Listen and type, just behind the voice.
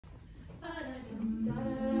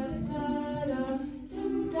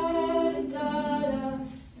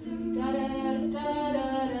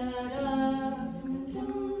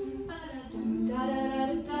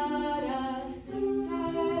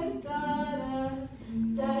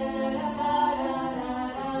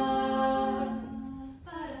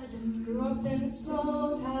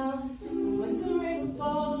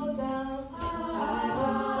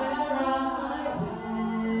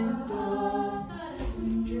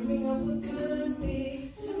what could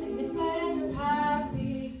be. And if I end up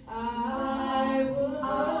happy, I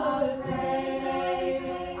would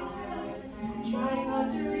pray. Trying hard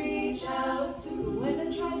to reach out, but when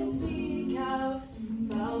I tried to speak out,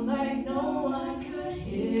 felt like no one could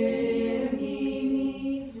hear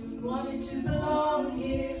me. Wanted to belong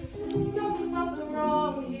here, something felt so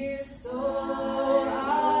wrong here, so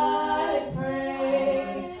I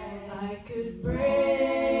pray I could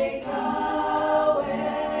break away.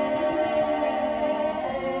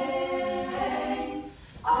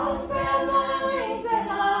 I'll spread my wings and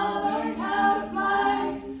I'll learn how to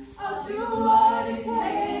fly. I'll do what it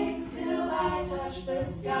takes till I touch the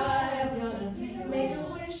sky. I'm gonna make a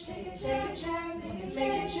wish, take a chance,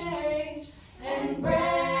 make a change, and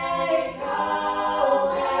break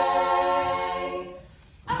away.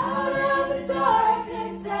 Out of the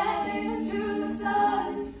darkness and into the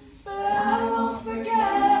sun, but I won't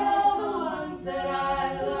forget all the ones that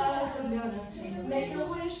I loved. I'm gonna make a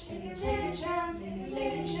wish, take a chance,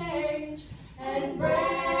 make a change, and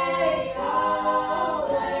break away.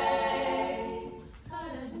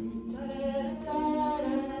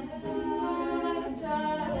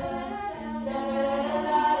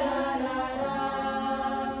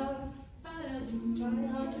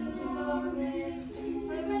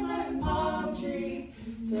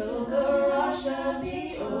 Feel the rush of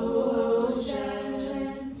the ocean.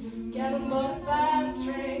 Get aboard a fast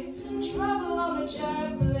train, travel on a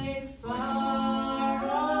jet plane far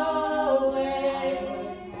away,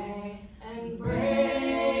 and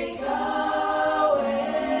break away.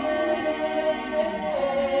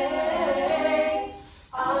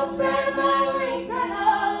 I'll spread my wings and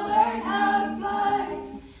I'll learn how to fly.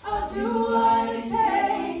 I'll do what it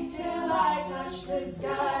takes till I touch the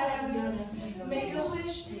sky. I'm gonna make a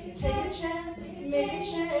wish, take a chance, make a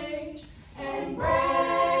change, and break